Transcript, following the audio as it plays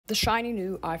the shiny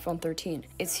new iPhone 13.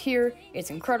 It's here, it's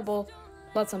incredible.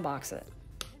 Let's unbox it.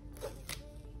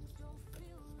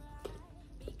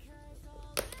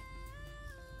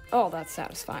 Oh, that's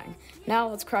satisfying. Now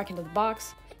let's crack into the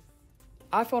box.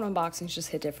 iPhone unboxings just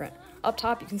hit different. Up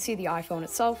top, you can see the iPhone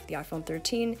itself, the iPhone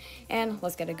 13, and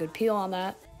let's get a good peel on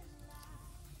that.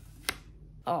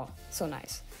 Oh, so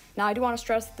nice. Now, I do want to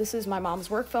stress that this is my mom's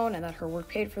work phone and that her work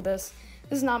paid for this.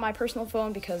 This is not my personal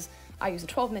phone because I use a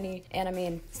 12 mini, and I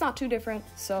mean, it's not too different,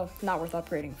 so not worth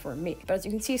upgrading for me. But as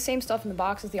you can see, same stuff in the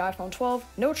box as the iPhone 12.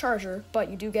 No charger, but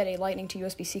you do get a Lightning to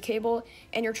USB-C cable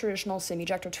and your traditional SIM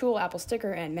ejector tool, Apple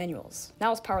sticker, and manuals. Now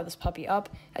let's power this puppy up.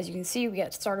 As you can see, we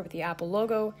get started with the Apple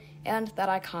logo and that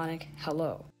iconic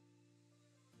hello.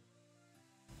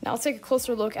 Now let's take a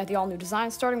closer look at the all-new design,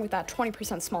 starting with that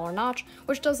 20% smaller notch,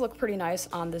 which does look pretty nice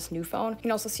on this new phone. You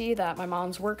can also see that my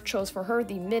mom's work chose for her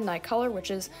the midnight color,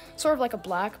 which is sort of like a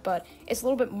black, but it's a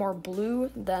little bit more blue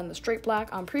than the straight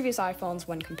black on previous iPhones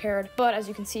when compared. But as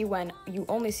you can see, when you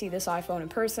only see this iPhone in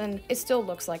person, it still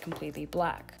looks like completely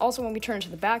black. Also, when we turn to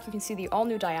the back, you can see the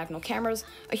all-new diagonal cameras,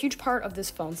 a huge part of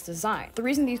this phone's design. The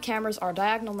reason these cameras are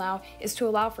diagonal now is to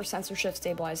allow for sensor shift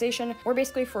stabilization, where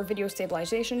basically for video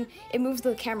stabilization, it moves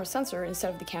the camera sensor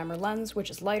instead of the camera lens, which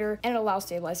is lighter, and it allows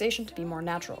stabilization to be more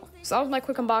natural. So that was my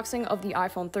quick unboxing of the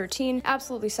iPhone 13.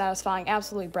 Absolutely satisfying,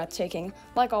 absolutely breathtaking,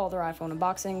 like all other iPhone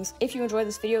unboxings. If you enjoyed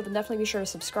this video, then definitely be sure to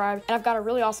subscribe. And I've got a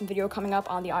really awesome video coming up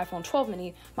on the iPhone 12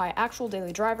 mini, my actual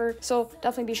daily driver, so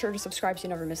definitely be sure to subscribe so you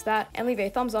never miss that, and leave a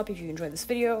thumbs up if you enjoyed this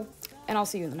video, and I'll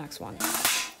see you in the next one.